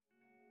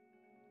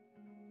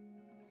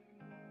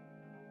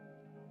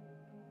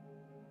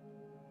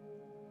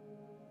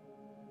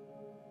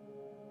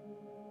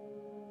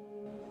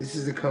This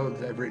is the code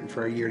that I've written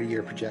for our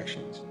year-to-year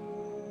projections.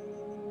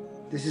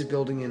 This is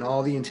building in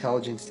all the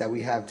intelligence that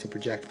we have to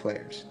project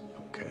players.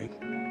 Okay.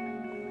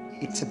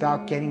 It's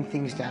about getting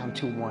things down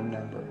to one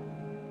number.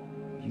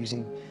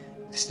 Using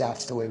the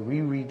stats the way we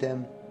read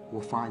them,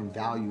 we'll find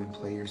value in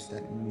players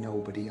that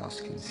nobody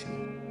else can see.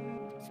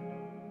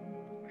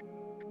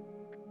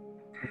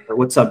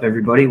 What's up,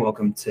 everybody?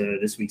 Welcome to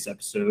this week's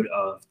episode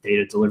of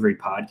Data Delivery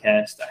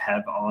Podcast. I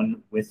have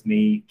on with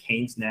me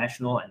Canes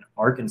National and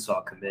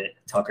Arkansas commit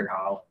Tucker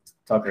Howell.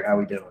 Tucker, how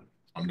we doing?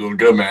 I'm doing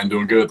good, man.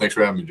 Doing good. Thanks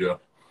for having me, Joe.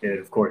 Good,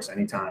 of course,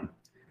 anytime.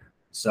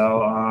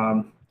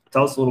 So,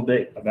 tell us a little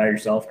bit about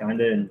yourself, kind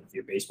of, and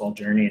your baseball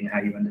journey and how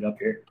you ended up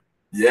here.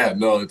 Yeah,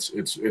 no, it's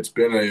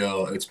been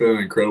an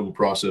incredible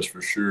process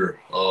for sure.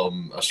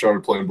 I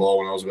started playing ball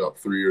when I was about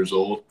 3 years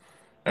old,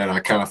 and I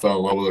kind of fell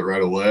in love with it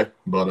right away.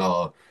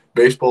 But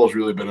baseball has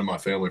really been in my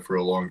family for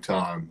a long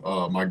time.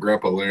 My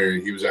grandpa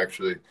Larry, he was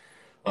actually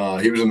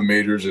he was in the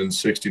majors in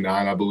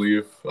 '69, I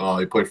believe.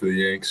 He played for the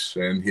Yanks,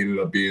 and he ended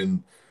up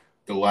being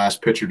the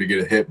last pitcher to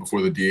get a hit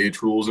before the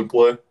DH rules in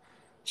play.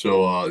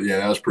 So yeah,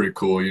 that was pretty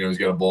cool. You know, he's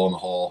got a ball in the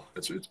hall.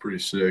 It's pretty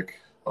sick.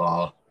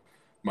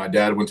 My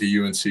dad went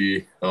to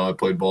UNC. I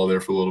played ball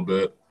there for a little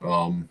bit,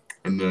 and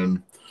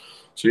then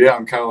so yeah,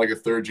 I'm kind of like a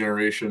third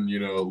generation,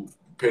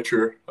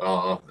 pitcher,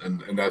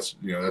 and that's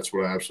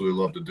what I absolutely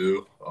love to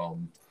do.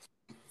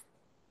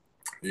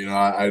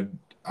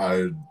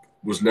 I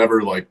was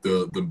never like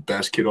the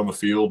best kid on the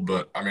field,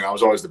 but I mean I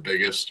was always the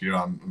biggest. You know,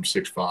 I'm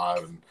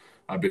 6'5" and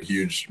I've been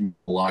huge in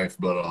my life,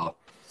 but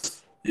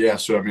yeah,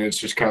 so I mean, it's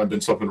just kind of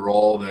been something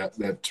raw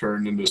that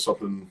turned into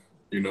something,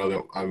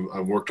 that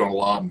I've worked on a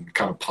lot and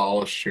kind of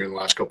polished here in the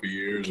last couple of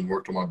years and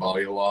worked on my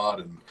body a lot.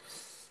 And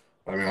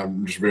I mean,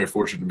 I'm just very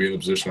fortunate to be in the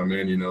position I'm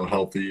in,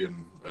 healthy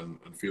and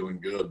feeling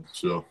good.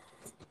 So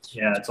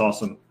Yeah, that's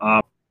awesome.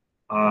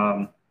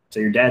 So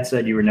your dad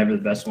said you were never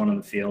the best one on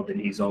the field, and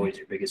he's always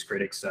your biggest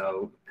critic.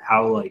 So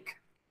how, like,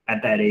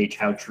 at that age,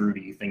 how true do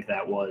you think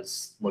that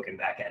was looking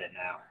back at it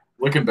now?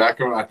 looking back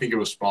on it, I think it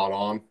was spot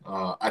on.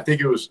 I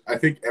think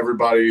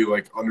everybody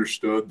like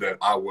understood that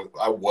I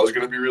was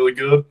going to be really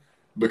good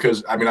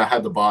because I mean, I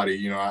had the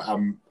body,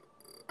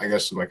 I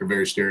guess like a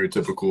very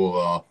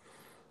stereotypical,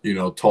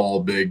 tall,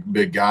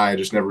 big guy. I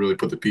just never really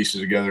put the pieces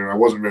together. And I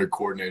wasn't very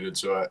coordinated.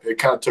 So it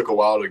kind of took a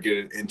while to get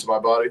it into my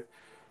body.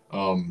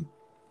 Um,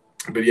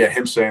 but yeah,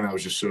 him saying that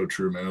was just so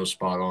true, man. It was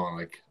spot on.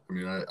 Like, I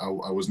mean,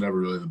 I was never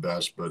really the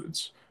best, but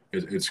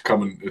it's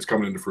coming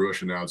into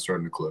fruition now. It's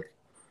starting to click.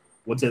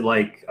 What's it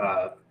like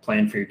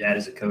playing for your dad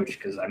as a coach?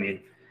 Because I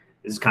mean,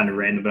 this is kind of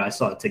random, but I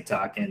saw a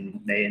TikTok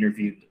and they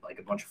interviewed like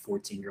a bunch of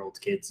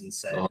 14-year-old kids and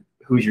said,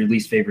 "Who's your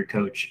least favorite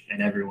coach?"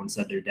 And everyone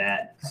said their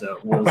dad. So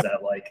what was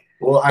that like?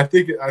 Well, I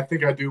think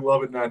I do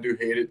love it and I do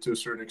hate it to a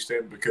certain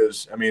extent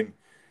because I mean,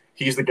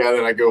 he's the guy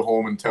that I go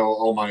home and tell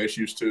all my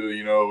issues to.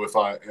 You know,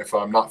 if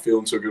I'm not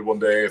feeling so good one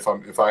day, if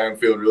I am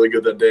feeling really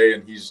good that day,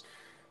 and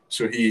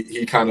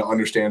he kind of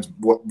understands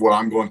what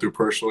I'm going through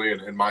personally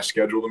and my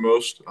schedule the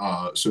most.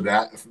 So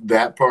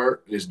that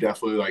part is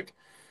definitely like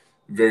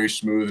very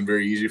smooth and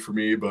very easy for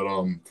me. But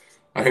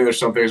I think there's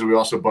some things that we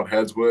also butt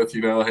heads with.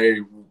 You know, hey,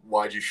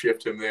 why'd you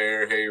shift him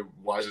there? Hey,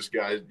 why is this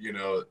guy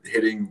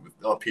hitting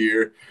up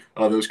here?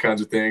 Those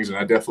kinds of things, and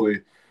I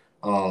definitely.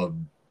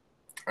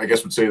 I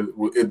guess would say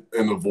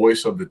in the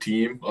voice of the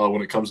team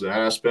when it comes to that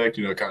aspect,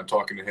 kind of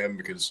talking to him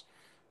because,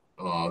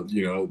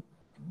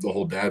 the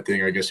whole dad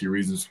thing, I guess he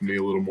reasons for me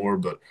a little more,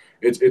 but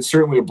it's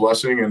certainly a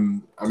blessing.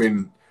 And I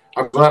mean,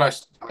 I'm glad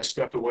I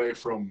stepped away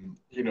from,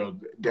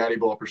 daddy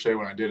ball per se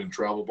when I did in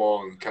travel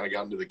ball and kind of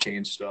got into the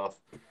cane stuff.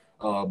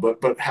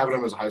 But having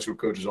him as a high school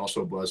coach is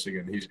also a blessing.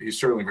 And he's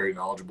certainly very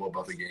knowledgeable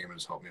about the game and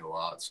has helped me a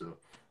lot. So,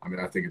 I mean,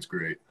 I think it's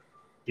great.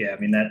 Yeah, I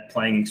mean, that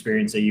playing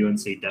experience at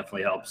UNC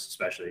definitely helps,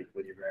 especially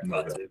with your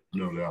grandpa, too.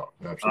 No doubt.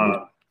 Absolutely.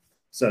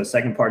 So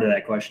second part of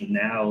that question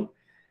now,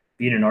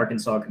 being an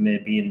Arkansas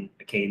commit, being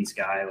a Canes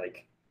guy,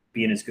 like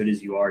being as good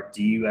as you are,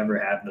 do you ever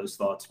have those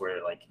thoughts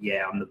where like,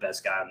 yeah, I'm the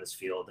best guy on this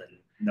field and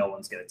no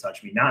one's going to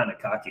touch me? Not in a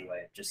cocky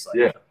way, just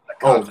like a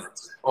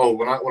confidence.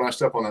 When I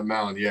step on that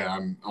mound, yeah,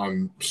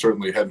 I'm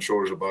certainly head and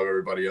shoulders above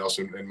everybody else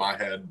in my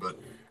head. But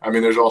I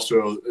mean, there's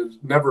also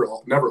never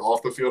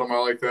off the field am I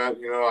like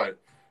that.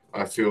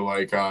 I feel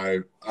like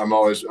I've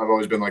always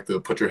been like the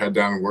put your head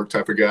down and work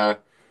type of guy.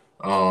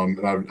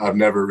 And I've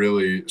never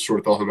really sort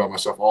of thought about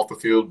myself off the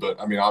field, but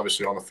I mean,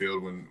 obviously on the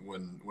field when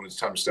it's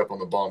time to step on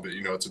the bump,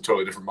 it's a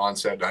totally different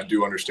mindset. I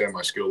do understand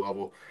my skill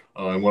level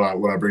and what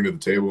I bring to the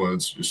table, and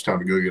it's just time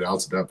to go get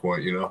outs at that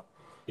point.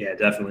 Yeah,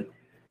 definitely.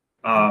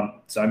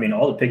 So I mean,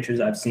 all the pictures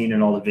I've seen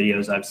and all the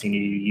videos I've seen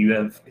of you, you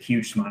have a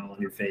huge smile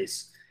on your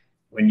face.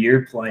 When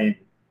you're playing,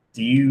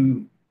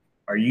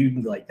 are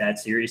you like that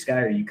serious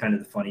guy, or are you kind of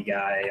the funny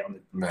guy on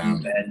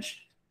the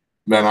bench?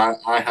 Man,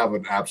 I have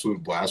an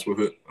absolute blast with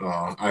it.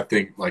 I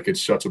think like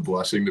it's such a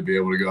blessing to be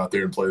able to go out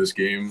there and play this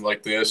game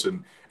like this,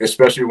 and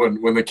especially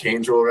when the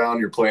Canes roll around,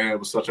 you're playing it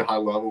with such a high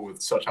level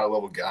with such high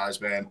level guys.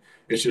 Man,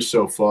 it's just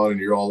so fun, and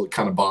you're all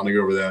kind of bonding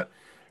over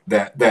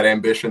that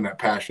ambition, that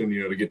passion,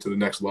 to get to the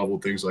next level,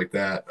 things like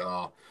that.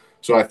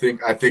 So I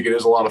think it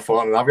is a lot of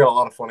fun, and I've got a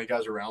lot of funny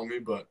guys around me.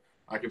 But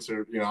I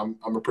consider, I'm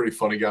a pretty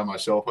funny guy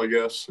myself, I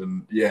guess.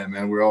 And yeah,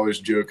 man, we're always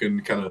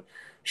joking, kind of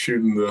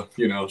shooting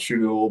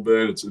shooting a little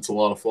bit. It's a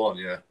lot of fun.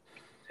 Yeah.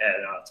 Yeah,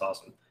 no, it's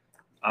awesome.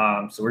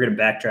 So we're gonna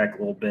backtrack a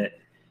little bit.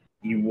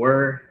 You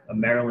were a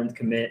Maryland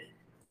commit,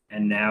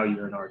 and now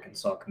you're an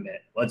Arkansas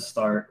commit. Let's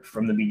start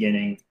from the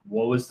beginning.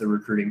 What was the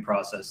recruiting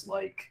process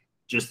like,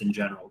 just in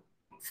general,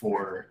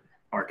 for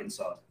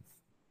Arkansas?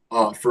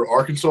 For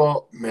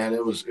Arkansas, man,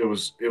 it was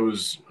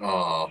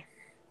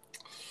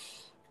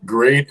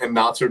great and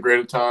not so great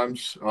at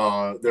times.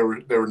 There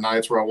were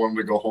nights where I wanted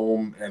to go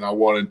home and I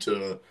wanted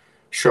to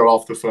shut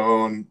off the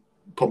phone,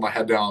 put my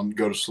head down,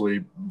 go to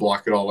sleep,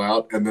 block it all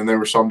out. And then there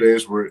were some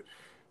days where,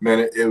 man,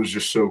 it was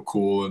just so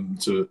cool, and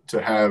to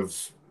have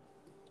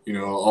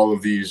all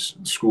of these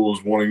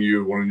schools wanting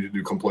you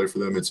to come play for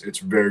them. It's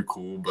very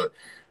cool, but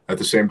at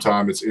the same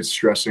time, it's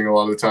stressing a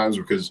lot of the times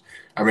because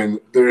I mean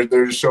there's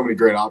just so many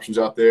great options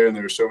out there, and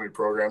there's so many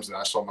programs that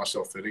I saw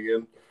myself fitting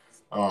in.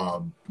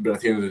 But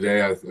at the end of the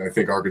day, I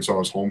think Arkansas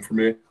is home for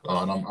me,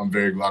 and I'm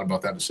very glad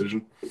about that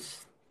decision.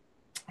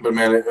 But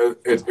man,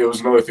 it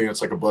was another thing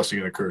that's like a blessing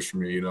and a curse for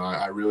me.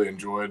 I really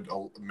enjoyed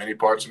many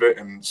parts of it,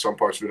 and some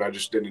parts of it I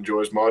just didn't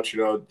enjoy as much. It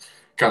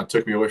kind of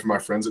took me away from my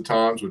friends at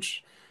times,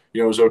 which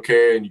was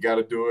okay, and you got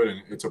to do it,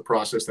 and it's a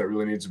process that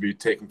really needs to be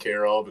taken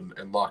care of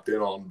and locked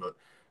in on. But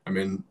I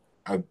mean,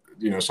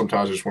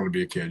 sometimes I just want to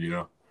be a kid.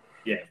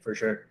 Yeah, for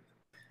sure.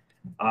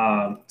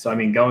 So I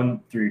mean,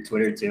 going through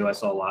Twitter too, I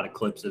saw a lot of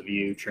clips of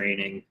you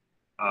training.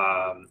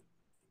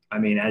 I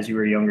mean, as you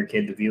were a younger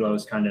kid, the velo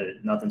was kind of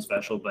nothing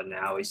special, but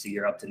now we see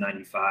you're up to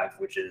 95,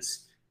 which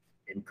is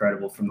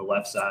incredible from the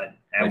left side.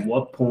 At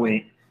what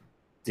point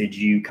did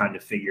you kind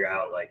of figure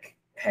out like,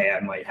 hey,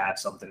 I might have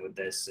something with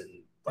this, and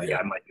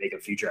I might make a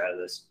future out of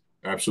this?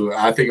 Absolutely.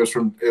 I think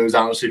it was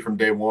honestly from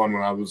day one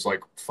when I was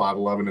like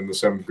 5'11" in the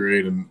 7th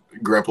grade, and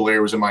Grandpa Larry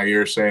was in my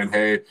ear saying,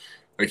 hey,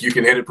 like you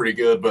can hit it pretty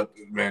good, but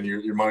man,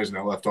 your money's in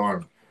that left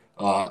arm.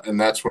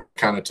 And that's what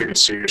kind of took it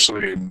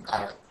seriously. And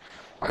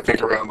I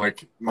think around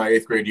like my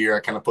 8th grade year, I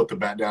kind of put the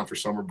bat down for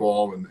summer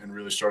ball and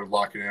really started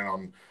locking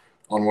in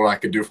on what I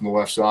could do from the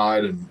left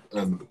side. And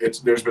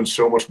there's been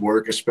so much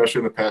work, especially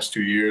in the past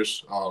 2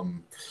 years.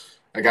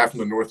 A guy from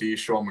the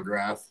Northeast, Sean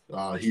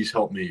McGrath, he's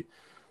helped me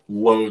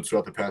loads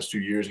throughout the past 2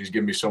 years. He's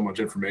given me so much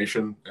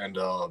information, and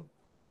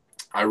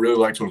I really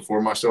like to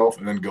inform myself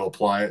and then go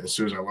apply it as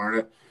soon as I learn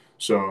it.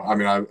 So, I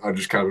mean, I've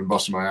just kind of been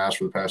busting my ass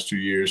for the past 2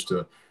 years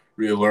to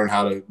really learn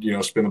how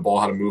to, spin the ball,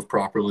 how to move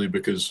properly,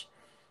 because,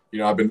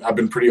 I've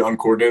been pretty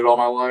uncoordinated all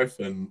my life,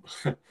 and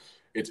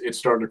it's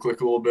starting to click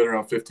a little bit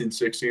around 15,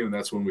 16, and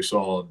that's when we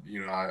saw,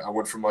 I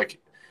went from like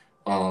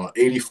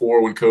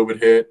 84 when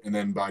COVID hit, and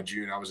then by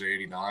June I was at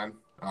 89.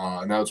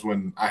 And that was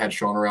when I had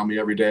Sean around me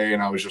every day,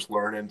 and I was just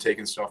learning,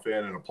 taking stuff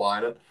in, and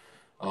applying it.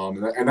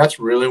 And that's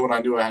really when I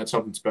knew I had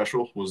something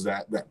special, was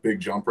that big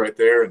jump right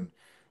there. And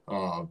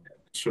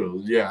so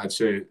yeah, I'd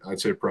say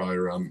probably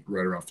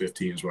right around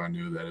 15 is when I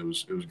knew that it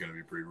was going to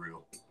be pretty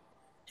real.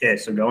 Yeah.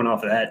 So going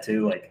off of that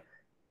too, like,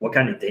 what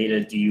kind of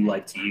data do you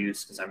like to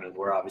use? Because I mean,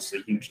 we're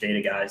obviously huge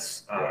data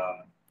guys.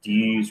 Do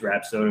you use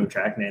Rapsodo,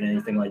 TrackMan,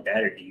 anything like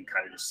that, or do you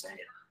kind of just say it?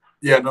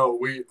 Yeah, no,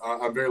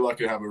 I'm very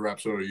lucky to have a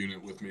Rapsodo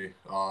unit with me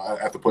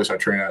at the place I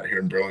train at here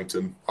in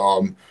Burlington.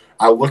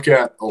 I look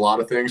at a lot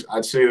of things.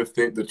 I'd say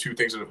the two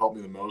things that have helped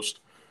me the most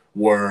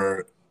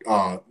were,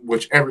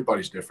 which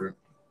everybody's different.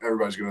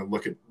 Everybody's going to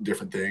look at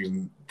different things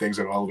and things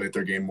that will elevate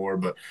their game more.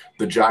 But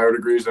the gyro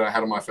degrees that I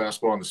had on my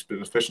fastball and the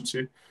spin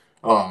efficiency,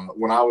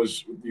 when I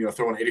was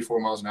throwing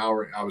 84 miles an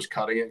hour, I was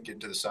cutting it,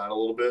 getting to the side a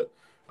little bit.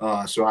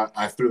 So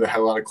I threw the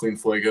hell out of clean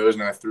flagos,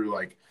 and I threw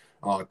like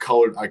I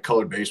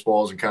colored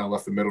baseballs and kind of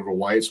left the middle to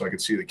white so I could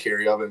see the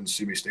carry of it and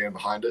see me stand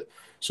behind it.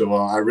 So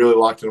I really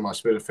locked into my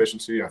spin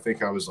efficiency. I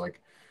think I was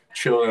like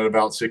chilling at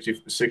about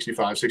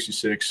 65,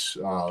 66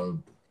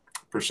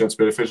 percent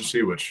spin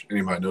efficiency, which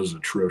anybody knows is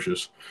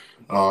atrocious.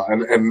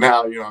 And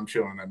now I'm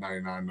chilling at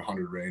 99 to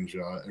 100 range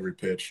every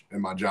pitch,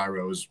 and my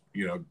gyro is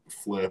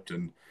flipped,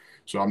 and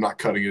so I'm not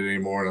cutting it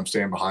anymore, and I'm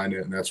staying behind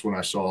it. And that's when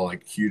I saw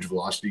like huge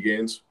velocity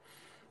gains.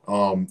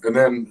 And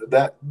then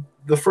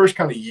the first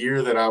kind of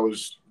year that I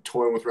was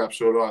toying with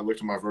Rapsodo, I looked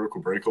at my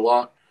vertical break a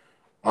lot.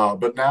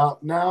 But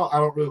now I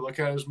don't really look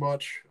at it as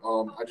much.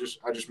 I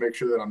just make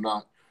sure that I'm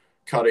not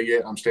cutting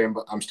it.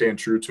 I'm staying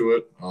true to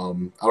it. I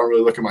don't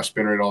really look at my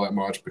spin rate all that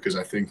much, because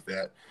I think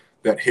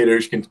that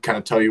hitters can kind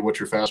of tell you what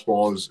your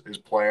fastball is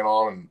playing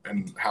on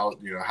and how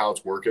how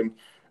it's working.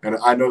 And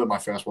I know that my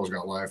fastball's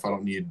got life. I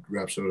don't need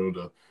Rapsodo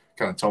to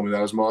kind of tell me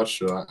that as much.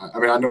 So I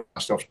mean, I know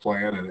my stuff's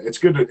playing, and it's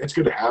good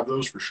to have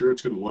those for sure.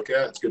 It's good to look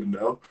at. It's good to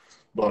know.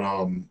 But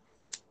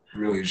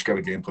really, you just got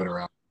a game plan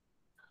around.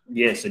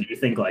 Yeah. So do you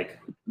think like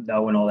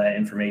knowing all that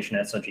information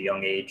at such a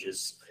young age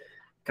is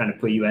kind of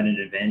put you at an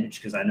advantage?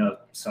 Because I know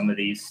some of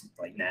these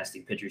like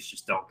nasty pitchers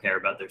just don't care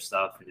about their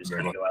stuff and just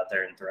kind of go out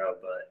there and throw.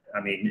 But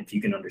I mean, if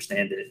you can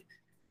understand it,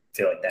 I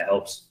feel like that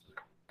helps.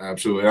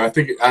 Absolutely. And I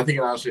think it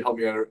honestly helped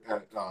me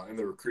in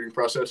the recruiting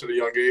process at a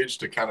young age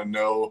to kind of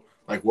know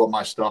like what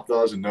my stuff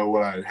does and know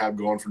what I have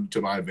going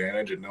to my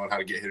advantage and knowing how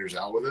to get hitters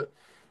out with it.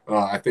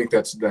 I think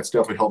that's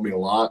definitely helped me a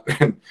lot,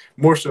 and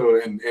more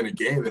so in a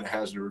game than it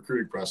has in a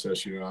recruiting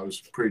process. You know, I was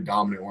pretty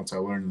dominant once I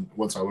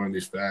learned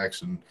these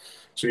facts, and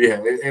so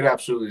yeah, it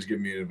absolutely has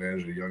given me an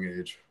advantage at a young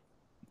age.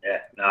 Yeah,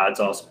 no, it's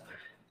awesome.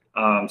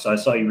 So I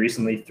saw you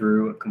recently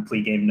threw a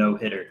complete game no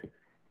hitter.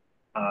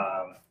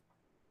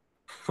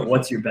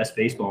 What's your best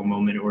baseball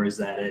moment, or is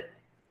that it?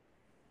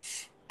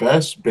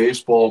 Best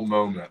baseball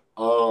moment.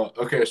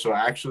 Okay, so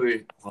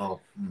actually,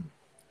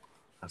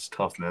 that's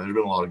tough, man. There's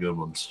been a lot of good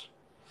ones.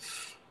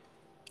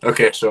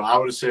 Okay, so I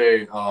would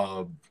say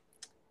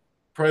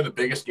probably the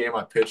biggest game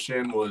I pitched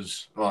in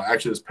was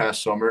actually this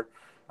past summer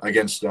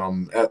against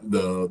at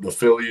the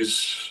Phillies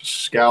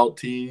scout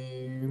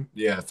team.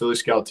 Yeah, Philly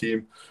scout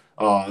team.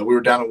 We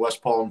were down in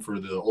West Palm for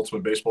the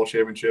Ultimate Baseball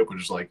Championship,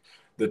 which is like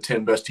the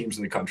 10 best teams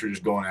in the country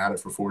just going at it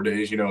for 4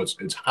 days. You know,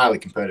 it's highly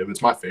competitive.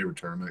 It's my favorite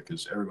tournament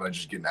because everybody's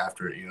just getting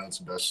after it. You know, it's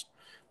the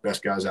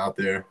best guys out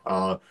there.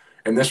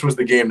 And this was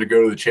the game to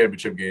go to the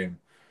championship game.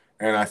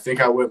 And I think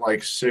I went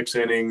like 6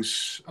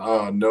 innings,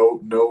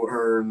 no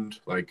earned,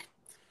 like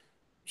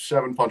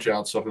 7 punch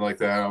outs, something like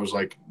that. I was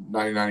like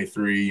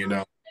 93, you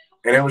know.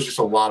 And it was just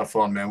a lot of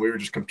fun, man. We were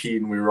just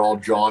competing. We were all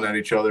jawing at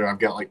each other. I've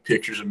got like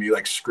pictures of me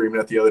like screaming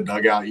at the other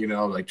dugout, you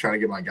know, like trying to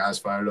get my guys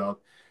fired up.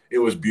 It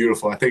was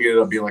beautiful. I think it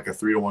ended up being like a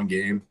 3-1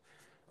 game.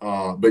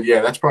 But yeah,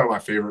 that's probably my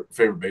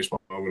favorite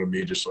baseball moment of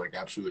me just like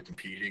absolutely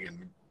competing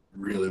and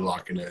really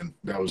locking in.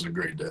 That was a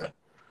great day.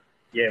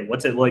 Yeah,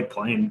 what's it like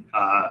playing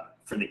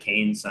for the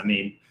Canes? I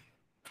mean,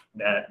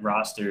 that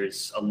roster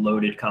is a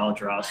loaded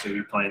college roster.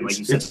 You're playing, like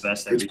you said, the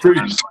best every it's pretty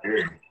time.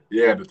 scary.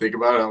 Yeah, to think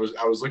about it,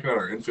 I was looking at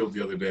our infield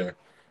the other day,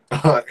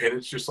 and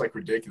it's just like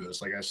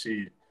ridiculous. Like I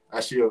see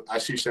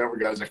several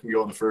guys that can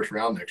go in the first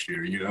round next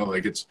year. You know,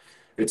 like it's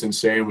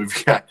insane.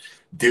 We've got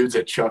dudes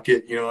that chuck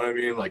it. You know what I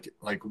mean?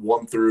 Like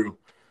 1 through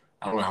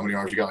I don't know how many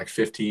arms you got, like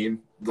 15.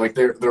 Like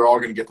they're all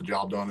going to get the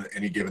job done at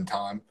any given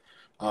time.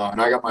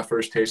 And I got my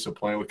first taste of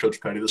playing with Coach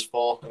Petty this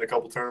fall in a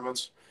couple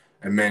tournaments.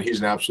 And man, he's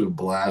an absolute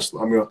blast.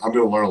 I'm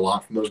gonna learn a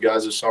lot from those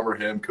guys this summer.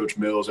 Him, Coach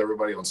Mills,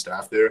 everybody on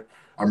staff there.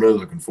 I'm really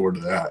looking forward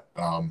to that.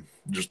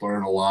 Just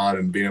learning a lot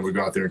and being able to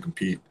go out there and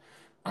compete.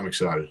 I'm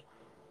excited.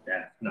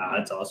 Yeah, no,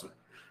 that's awesome.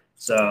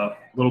 So a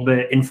little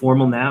bit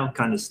informal now,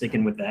 kind of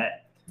sticking with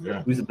that.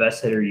 Yeah. Who's the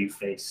best hitter you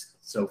faced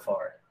so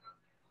far?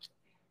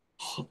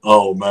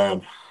 Oh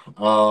man,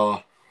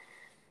 I'll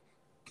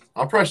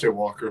probably say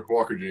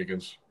Walker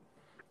Jenkins.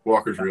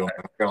 Walker's real. Man.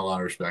 I've got a lot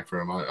of respect for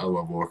him. I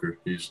love Walker.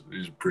 He's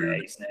pretty.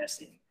 Yeah, he's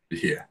nasty.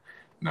 Yeah,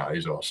 no,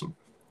 he's awesome.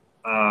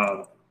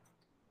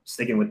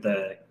 Sticking with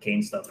the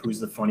Kane stuff, who's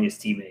the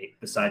funniest teammate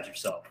besides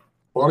yourself?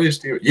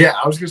 Funniest teammate? Yeah,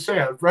 I was gonna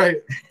say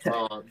right.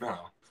 No,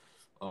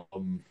 I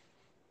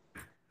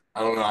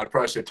don't know. I'd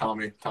probably say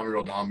Tommy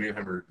Rodon. Me and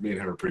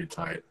him are pretty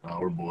tight.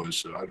 We're boys,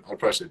 so I'd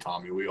probably say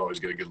Tommy. We always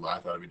get a good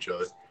laugh out of each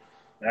other.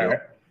 All right.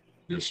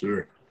 Yes,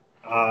 sir.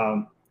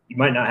 You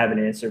might not have an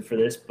answer for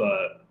this,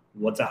 but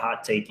what's a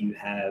hot take you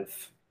have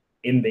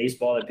in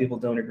baseball that people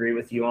don't agree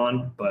with you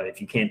on? But if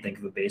you can't think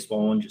of a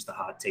baseball one, just a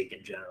hot take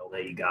in general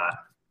that you got.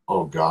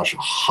 Oh gosh, a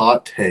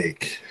hot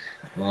take.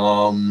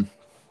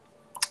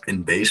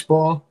 In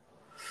baseball,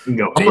 You can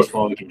go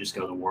baseball. You can just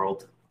go the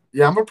world.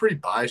 Yeah, I'm a pretty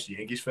biased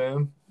Yankees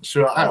fan.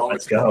 So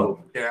Let's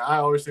go. I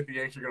always think the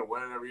Yankees are going to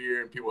win it every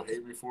year, and people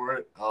hate me for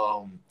it.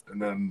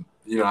 And then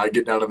I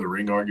get down to the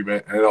ring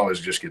argument, and it always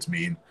just gets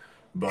mean.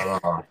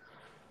 But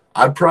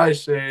I'd probably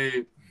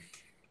say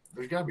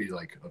there's got to be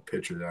like a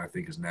pitcher that I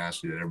think is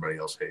nasty that everybody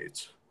else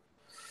hates.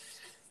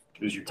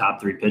 Who's your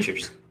top 3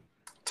 pitchers?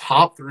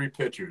 Top 3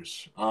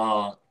 pitchers.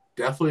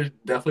 Definitely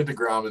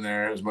DeGrom in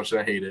there. As much as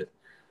I hate it.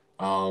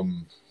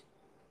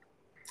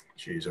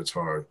 Jeez, that's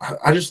hard.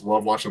 I just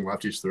love watching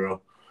lefties throw.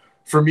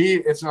 For me,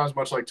 it's not as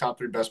much like top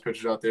 3 best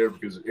pitchers out there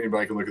because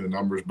anybody can look at the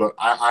numbers. But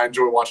I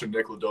enjoy watching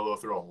Nick Lodolo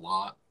throw a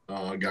lot.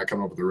 Guy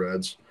coming up with the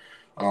Reds.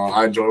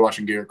 I enjoy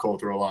watching Garrett Cole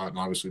throw a lot, and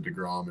obviously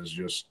DeGrom is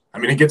just. I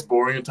mean, it gets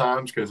boring at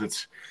times because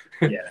it's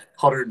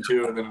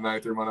 102 and then a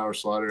 93-mile-an-hour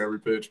slider every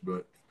pitch.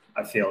 But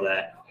I feel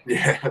that.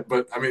 Yeah,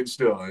 but I mean,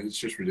 still, it's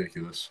just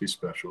ridiculous. He's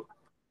special.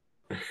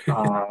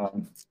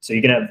 So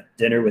you can have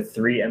dinner with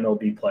 3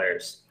 MLB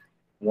players.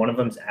 One of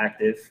them's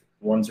active,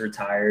 one's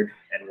retired,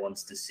 and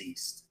one's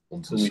deceased. Who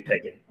are we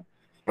picking?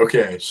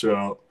 Okay,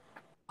 so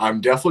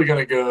I'm definitely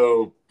gonna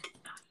go.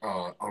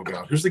 Oh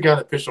God, who's the guy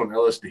that pitched on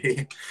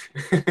LSD?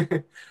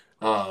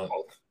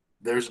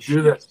 There's a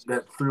dude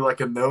that threw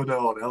like a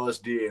no-no on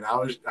LSD, and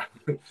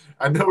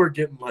I know we're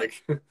getting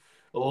like a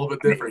little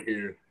bit different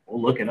here.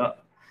 We'll look it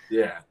up.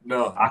 Yeah,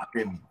 no,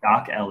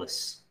 Doc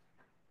Ellis.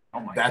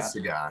 Oh my God, that's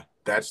the guy.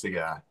 That's the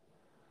guy.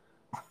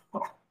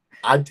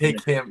 I'd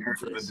take him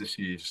for the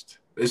deceased.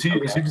 Is he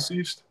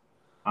deceased?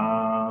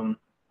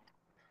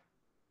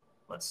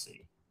 Let's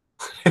see.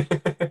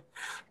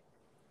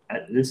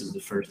 This is the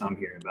first I'm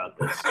hearing about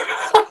this.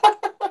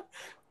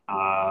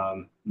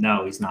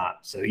 No, he's not.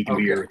 So he can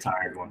be a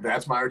retired one.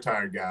 That's my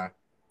retired guy.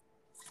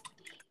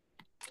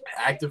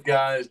 active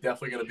guy is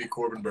definitely going to be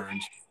Corbin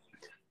Burns.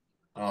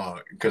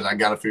 Because I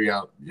got to figure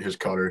out his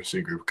cutter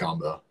sinker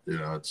combo. You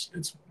know,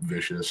 it's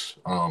vicious.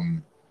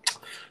 And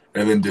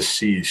then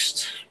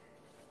deceased.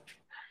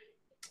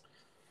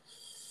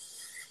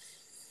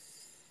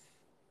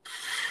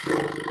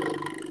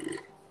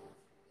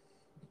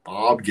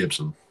 Bob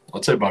Gibson.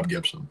 Let's say Bob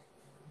Gibson.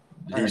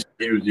 I'd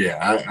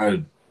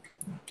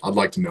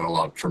like to know a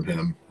lot from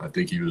him. I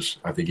think he was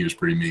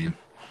pretty mean.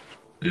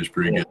 He was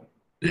pretty good.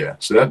 Yeah.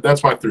 So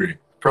that's my 3.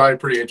 Probably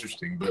pretty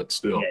interesting, but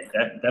still.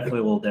 Yeah, definitely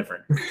a little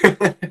different.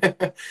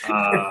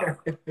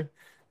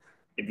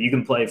 If you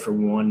can play for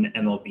one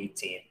MLB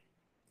team,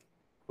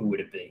 who would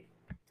it be,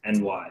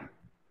 and why?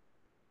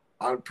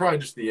 I'd probably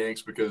just the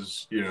Yanks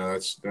because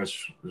that's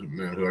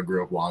who I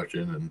grew up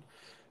watching, and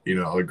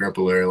I grew up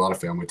in area, a lot of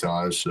family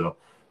ties, so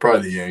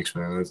probably the Yanks,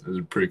 man. It's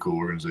a pretty cool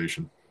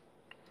organization.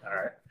 All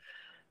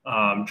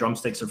right.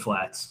 Drumsticks or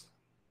flats?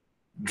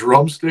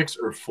 Drumsticks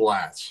or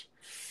flats?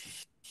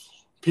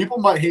 People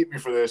might hate me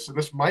for this, and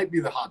this might be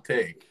the hot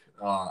take.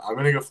 I'm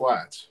gonna go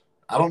flats.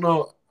 I don't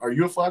know. Are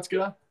you a flats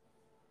guy?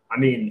 I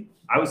mean,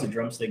 I was a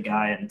drumstick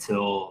guy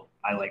until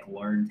I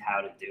learned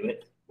how to do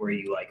it, where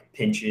you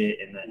pinch it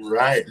and then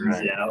squeeze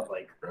it out.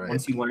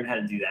 Once you learn how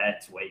to do that,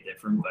 it's way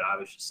different. But I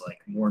was just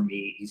more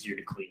meat, easier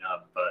to clean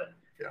up. But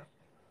yeah,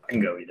 I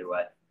can go either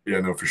way. Yeah,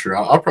 no, for sure.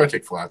 I'll probably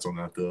take flats on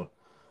that though.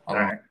 All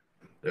right.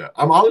 Yeah,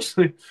 I'm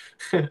honestly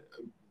a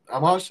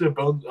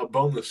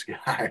boneless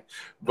guy,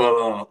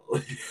 but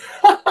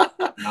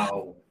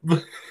no.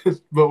 But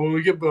when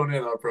we get bone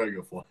in, I'll probably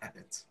go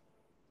flats.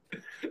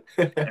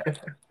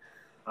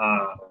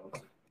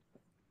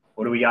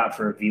 What do we got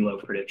for a velo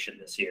prediction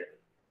this year?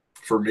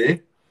 For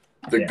me,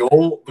 the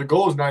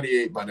goal is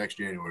 98 by next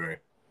January,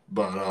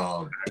 but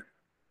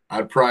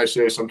I'd probably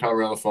say sometime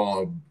around the fall,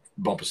 I'll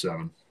bump a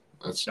 7.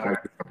 That's my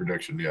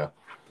prediction. Yeah,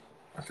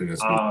 I think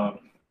that's good.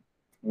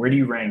 Where do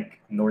you rank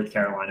North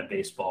Carolina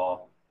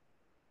baseball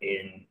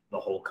in the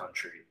whole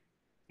country?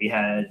 We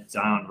had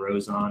Zion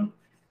Rose on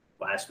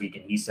last week,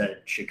 and he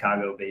said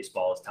Chicago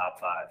baseball is top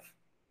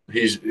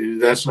 5.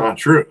 That's not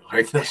true.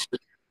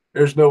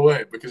 There's no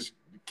way, because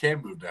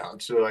Cam moved down,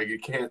 so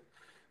it can't.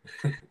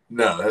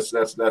 No, that's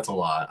a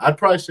lie. I'd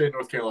probably say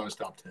North Carolina's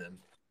top 10.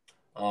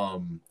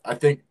 I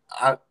think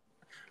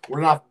we're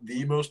not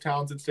the most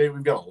talented state.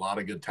 We've got a lot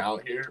of good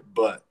talent here,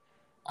 but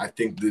I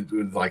think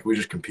that we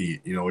just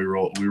compete. We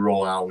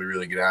roll out. We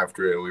really get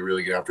after it. We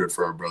really get after it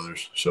for our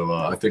brothers. So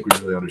I think we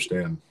really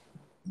understand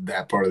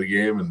that part of the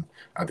game, and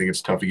I think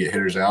it's tough to get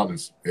hitters out,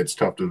 and it's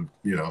tough to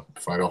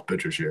fight off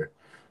pitchers here.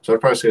 So I'd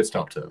probably say it's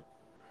top 10.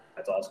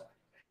 That's awesome.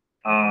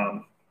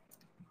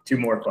 2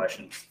 more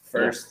questions.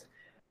 First,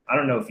 I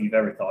don't know if you've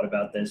ever thought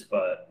about this,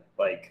 but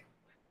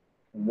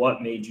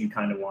what made you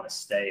kind of want to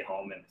stay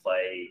home and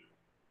play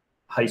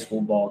high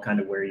school ball kind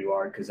of where you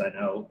are? Because I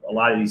know a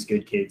lot of these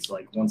good kids,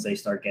 once they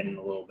start getting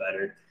a little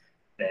better,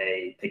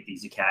 they pick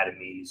these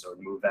academies or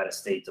move out of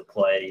state to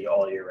play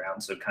all year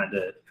round. So kind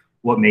of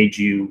what made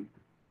you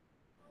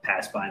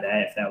pass by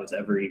that, if that was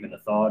ever even a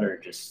thought, or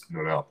just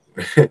no.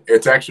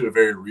 It's actually a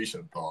very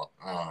recent thought.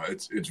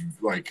 It's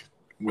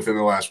within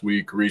the last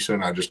week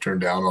recent. I just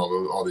turned down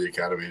all the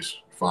academies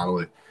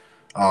finally.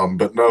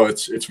 But no,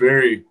 it's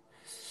very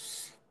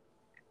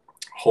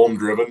home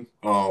driven.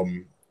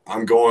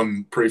 I'm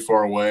going pretty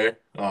far away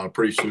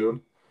pretty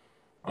soon,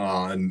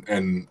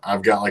 and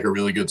I've got a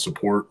really good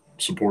support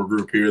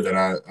group here that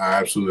I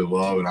absolutely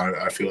love, and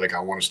I feel like I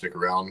want to stick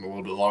around a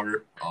little bit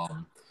longer.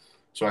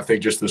 So I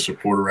think just the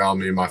support around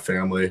me, my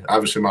family,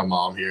 obviously my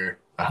mom here,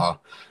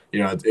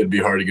 it'd be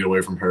hard to get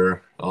away from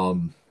her.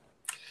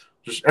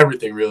 Just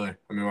everything really.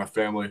 I mean, my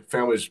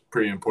family's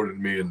pretty important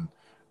to me, and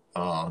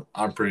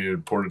I'm pretty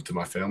important to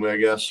my family, I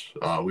guess.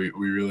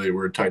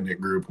 We're a tight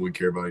knit group, and we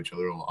care about each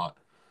other a lot.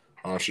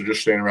 So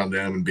just staying around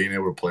them and being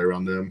able to play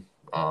around them,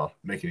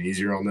 making it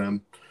easier on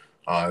them,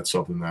 it's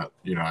something that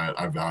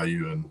I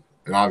value, and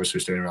obviously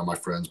staying around my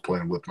friends,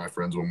 playing with my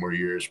friends one more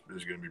year is going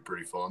to be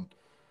pretty fun.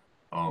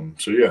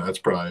 So yeah, that's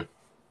probably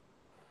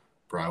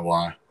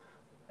why.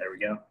 There we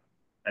go.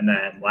 And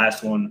then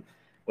last one,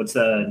 what's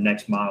the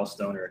next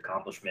milestone or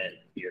accomplishment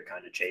you're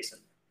kind of chasing?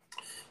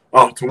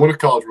 To win a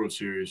College World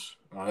Series.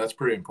 That's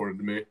pretty important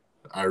to me.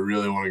 I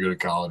really want to go to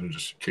college and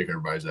just kick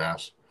everybody's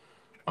ass.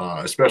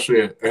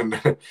 Especially,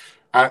 and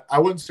I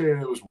wouldn't say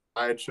it was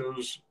why I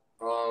chose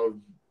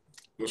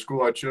the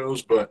school I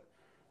chose, but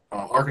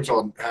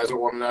Arkansas hasn't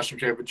won a national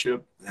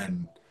championship,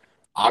 and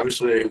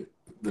obviously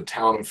the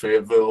town of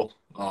Fayetteville,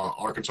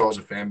 Arkansas as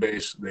a fan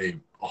base, they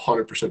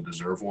 100%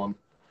 deserve one.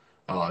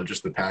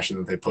 Just the passion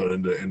that they put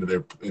into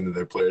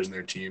their players and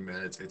their team,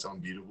 man, it's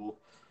unbeatable.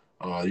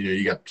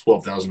 You got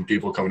 12,000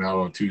 people coming out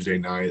on a Tuesday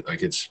night,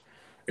 it's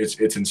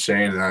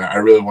insane, and I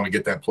really want to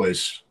get that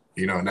place,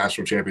 a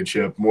national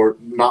championship. More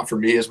not for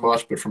me as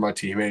much, but for my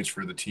teammates,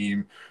 for the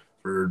team,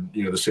 for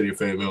the city of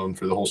Fayetteville, and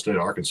for the whole state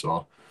of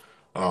Arkansas.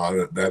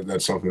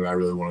 That's something that I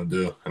really want to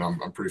do, and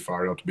I'm pretty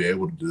fired up to be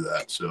able to do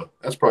that. So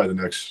that's probably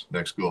the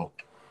next goal.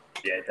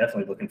 Yeah,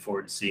 definitely looking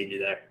forward to seeing you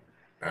there.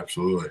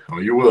 Absolutely. Oh,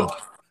 you will.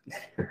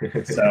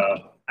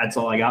 So that's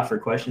all I got for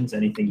questions.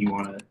 Anything you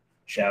want to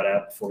shout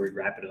out before we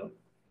wrap it up?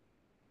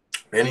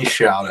 Any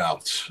shout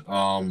outs?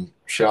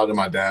 Shout out to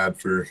my dad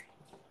for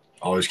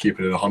always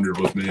keeping it 100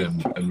 with me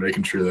and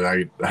making sure that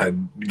I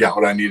had got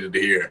what I needed to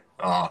hear.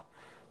 But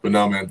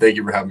no, man, thank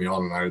you for having me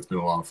on tonight. It's been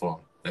a lot of fun.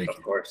 Thank you.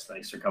 Of course.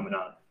 Thanks for coming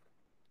on.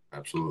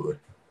 Absolutely.